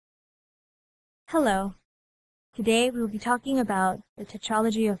Hello. Today we will be talking about the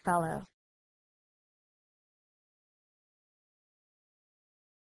Tetralogy of Fallot.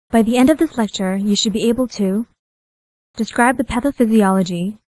 By the end of this lecture, you should be able to describe the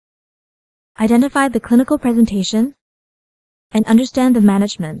pathophysiology, identify the clinical presentation, and understand the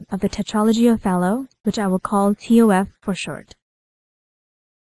management of the Tetralogy of Fallot, which I will call TOF for short.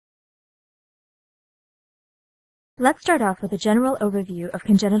 Let's start off with a general overview of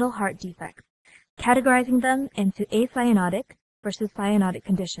congenital heart defects, categorizing them into acyanotic versus cyanotic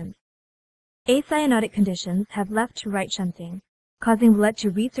conditions. Acyanotic conditions have left-to-right shunting, causing blood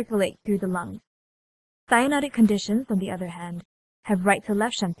to recirculate through the lungs. Cyanotic conditions, on the other hand, have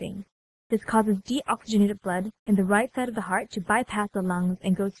right-to-left shunting. This causes deoxygenated blood in the right side of the heart to bypass the lungs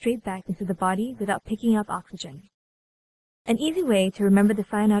and go straight back into the body without picking up oxygen. An easy way to remember the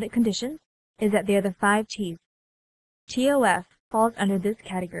cyanotic conditions is that they are the 5 T's. TOF falls under this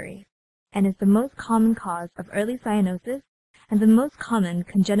category and is the most common cause of early cyanosis and the most common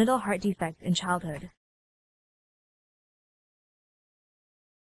congenital heart defect in childhood.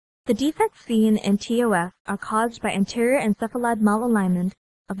 The defects seen in TOF are caused by anterior encephalad malalignment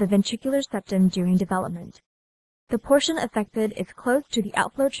of the ventricular septum during development. The portion affected is close to the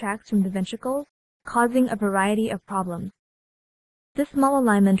outflow tracts from the ventricles, causing a variety of problems. This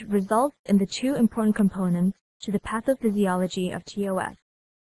malalignment results in the 2 important components to the pathophysiology of TOF.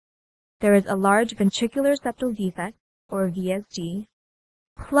 There is a large ventricular septal defect, or VSD,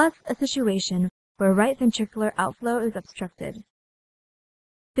 plus a situation where right ventricular outflow is obstructed.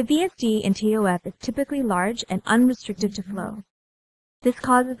 The VSD in TOF is typically large and unrestricted to flow. This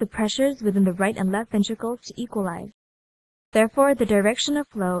causes the pressures within the right and left ventricles to equalize. Therefore, the direction of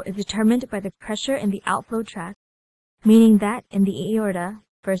flow is determined by the pressure in the outflow tract, meaning that in the aorta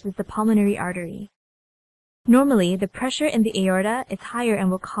versus the pulmonary artery. Normally, the pressure in the aorta is higher and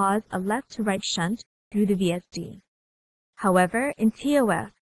will cause a left-to-right shunt through the VSD. However, in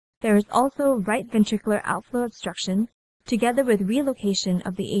TOF, there is also right ventricular outflow obstruction together with relocation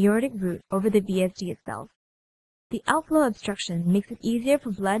of the aortic root over the VSD itself. The outflow obstruction makes it easier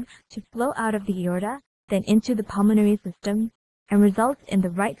for blood to flow out of the aorta than into the pulmonary system and results in the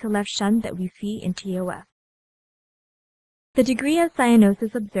right-to-left shunt that we see in TOF. The degree of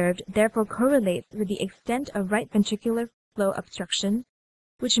cyanosis observed therefore correlates with the extent of right ventricular flow obstruction,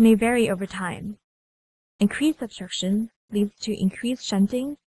 which may vary over time. Increased obstruction leads to increased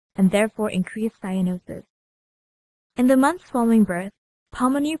shunting and therefore increased cyanosis. In the months following birth,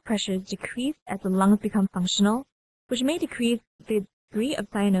 pulmonary pressures decrease as the lungs become functional, which may decrease the degree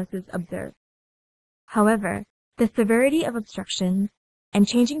of cyanosis observed. However, the severity of obstruction and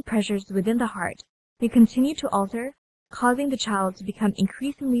changing pressures within the heart may continue to alter, causing the child to become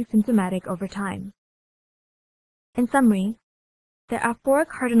increasingly symptomatic over time. In summary, there are 4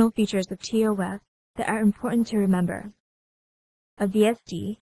 cardinal features of TOF that are important to remember: a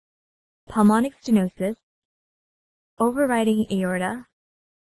VSD, pulmonic stenosis, overriding aorta,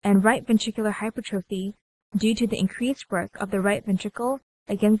 and right ventricular hypertrophy due to the increased work of the right ventricle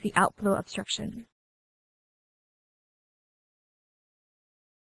against the outflow obstruction.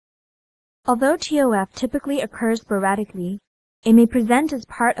 Although TOF typically occurs sporadically, it may present as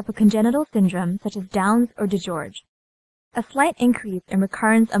part of a congenital syndrome such as Downs or DiGeorge. A slight increase in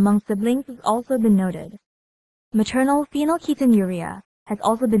recurrence among siblings has also been noted. Maternal phenylketonuria has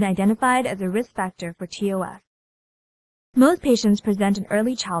also been identified as a risk factor for TOF. Most patients present in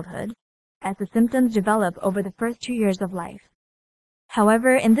early childhood, as the symptoms develop over the first 2 years of life.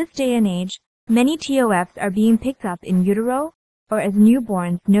 However, in this day and age, many TOFs are being picked up in utero or as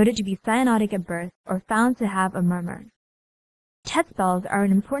newborns noted to be cyanotic at birth or found to have a murmur. TET spells are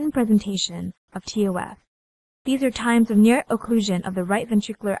an important presentation of TOF. These are times of near occlusion of the right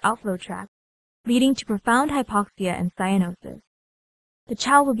ventricular outflow tract, leading to profound hypoxia and cyanosis. The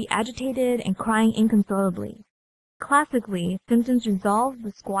child will be agitated and crying inconsolably. Classically, symptoms resolve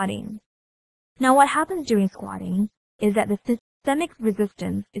with squatting. Now, what happens during squatting is that the systemic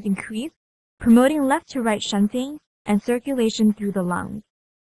resistance is increased, promoting left-to-right shunting and circulation through the lungs.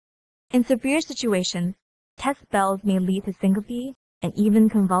 In severe situations, TET spells may lead to syncope and even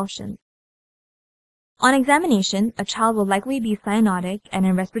convulsions. On examination, a child will likely be cyanotic and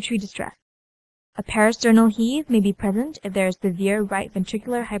in respiratory distress. A parasternal heave may be present if there is severe right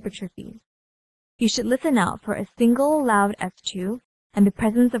ventricular hypertrophy. You should listen out for a single loud S2 and the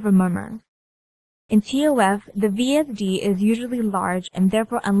presence of a murmur. In TOF, the VSD is usually large and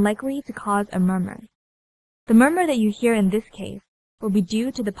therefore unlikely to cause a murmur. The murmur that you hear in this case will be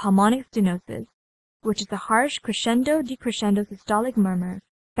due to the pulmonic stenosis, which is a harsh crescendo-decrescendo systolic murmur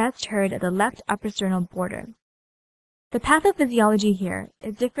best heard at the left upper sternal border. The pathophysiology here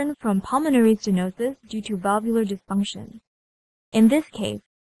is different from pulmonary stenosis due to valvular dysfunction. In this case,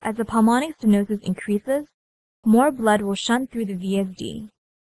 as the pulmonic stenosis increases, more blood will shunt through the VSD.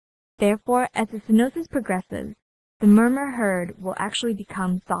 Therefore, as the stenosis progresses, the murmur heard will actually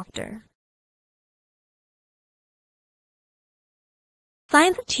become softer.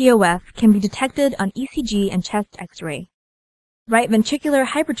 Signs of TOF can be detected on ECG and chest X-ray. Right ventricular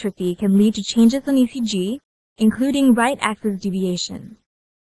hypertrophy can lead to changes on ECG, including right axis deviation.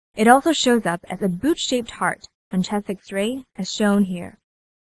 It also shows up as a boot-shaped heart on chest X-ray, as shown here.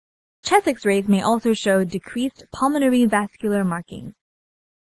 Chest X-rays may also show decreased pulmonary vascular markings.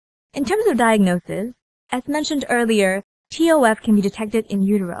 In terms of diagnosis, as mentioned earlier, TOF can be detected in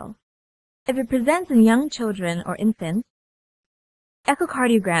utero. If it presents in young children or infants,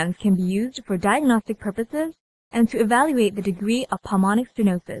 echocardiograms can be used for diagnostic purposes and to evaluate the degree of pulmonic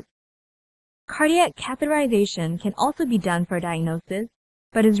stenosis. Cardiac catheterization can also be done for diagnosis,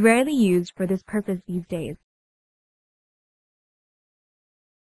 but is rarely used for this purpose these days.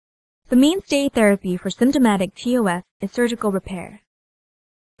 The mainstay therapy for symptomatic TOF is surgical repair.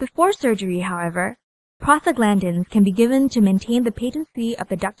 Before surgery, however, prostaglandins can be given to maintain the patency of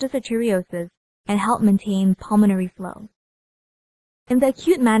the ductus arteriosus and help maintain pulmonary flow. In the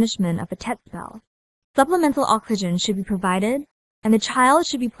acute management of a TET spell, supplemental oxygen should be provided, and the child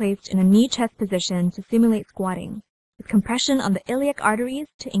should be placed in a knee-chest position to simulate squatting, with compression on the iliac arteries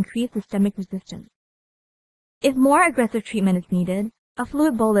to increase systemic resistance. If more aggressive treatment is needed, a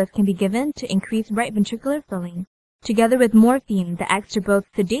fluid bolus can be given to increase right ventricular filling, together with morphine that acts to both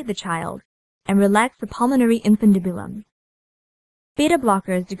sedate the child and relax the pulmonary infundibulum. Beta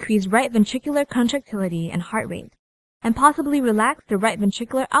blockers decrease right ventricular contractility and heart rate, and possibly relax the right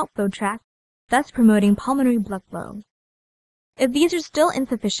ventricular outflow tract, thus promoting pulmonary blood flow. If these are still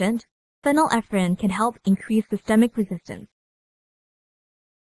insufficient, phenylephrine can help increase systemic resistance.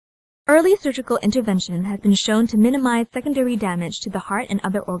 Early surgical intervention has been shown to minimize secondary damage to the heart and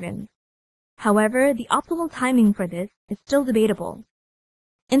other organs. However, the optimal timing for this is still debatable.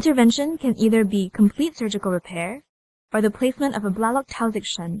 Intervention can either be complete surgical repair or the placement of a Blalock-Taussig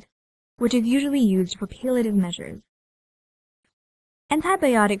shunt, which is usually used for palliative measures.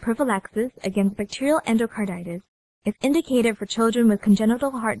 Antibiotic prophylaxis against bacterial endocarditis is indicated for children with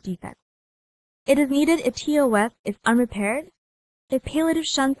congenital heart defects. It is needed if TOF is unrepaired, if palliative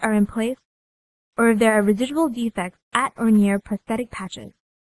shunts are in place, or if there are residual defects at or near prosthetic patches.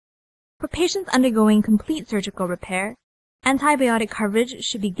 For patients undergoing complete surgical repair, antibiotic coverage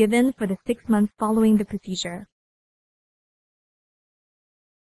should be given for the 6 months following the procedure.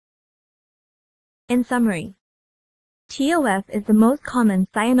 In summary, TOF is the most common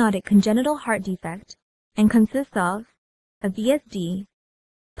cyanotic congenital heart defect and consists of a VSD,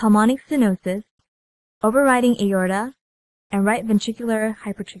 pulmonic stenosis, overriding aorta, and right ventricular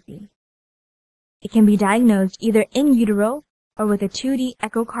hypertrophy. It can be diagnosed either in utero or with a 2D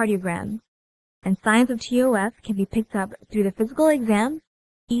echocardiogram, and signs of TOF can be picked up through the physical exam,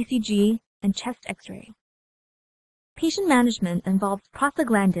 ECG, and chest X-ray. Patient management involves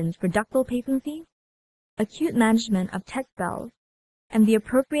prostaglandins for ductal patency, acute management of TET spells, and the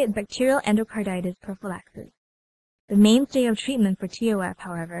appropriate bacterial endocarditis prophylaxis. The mainstay of treatment for TOF,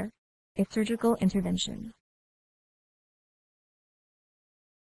 however, is surgical intervention.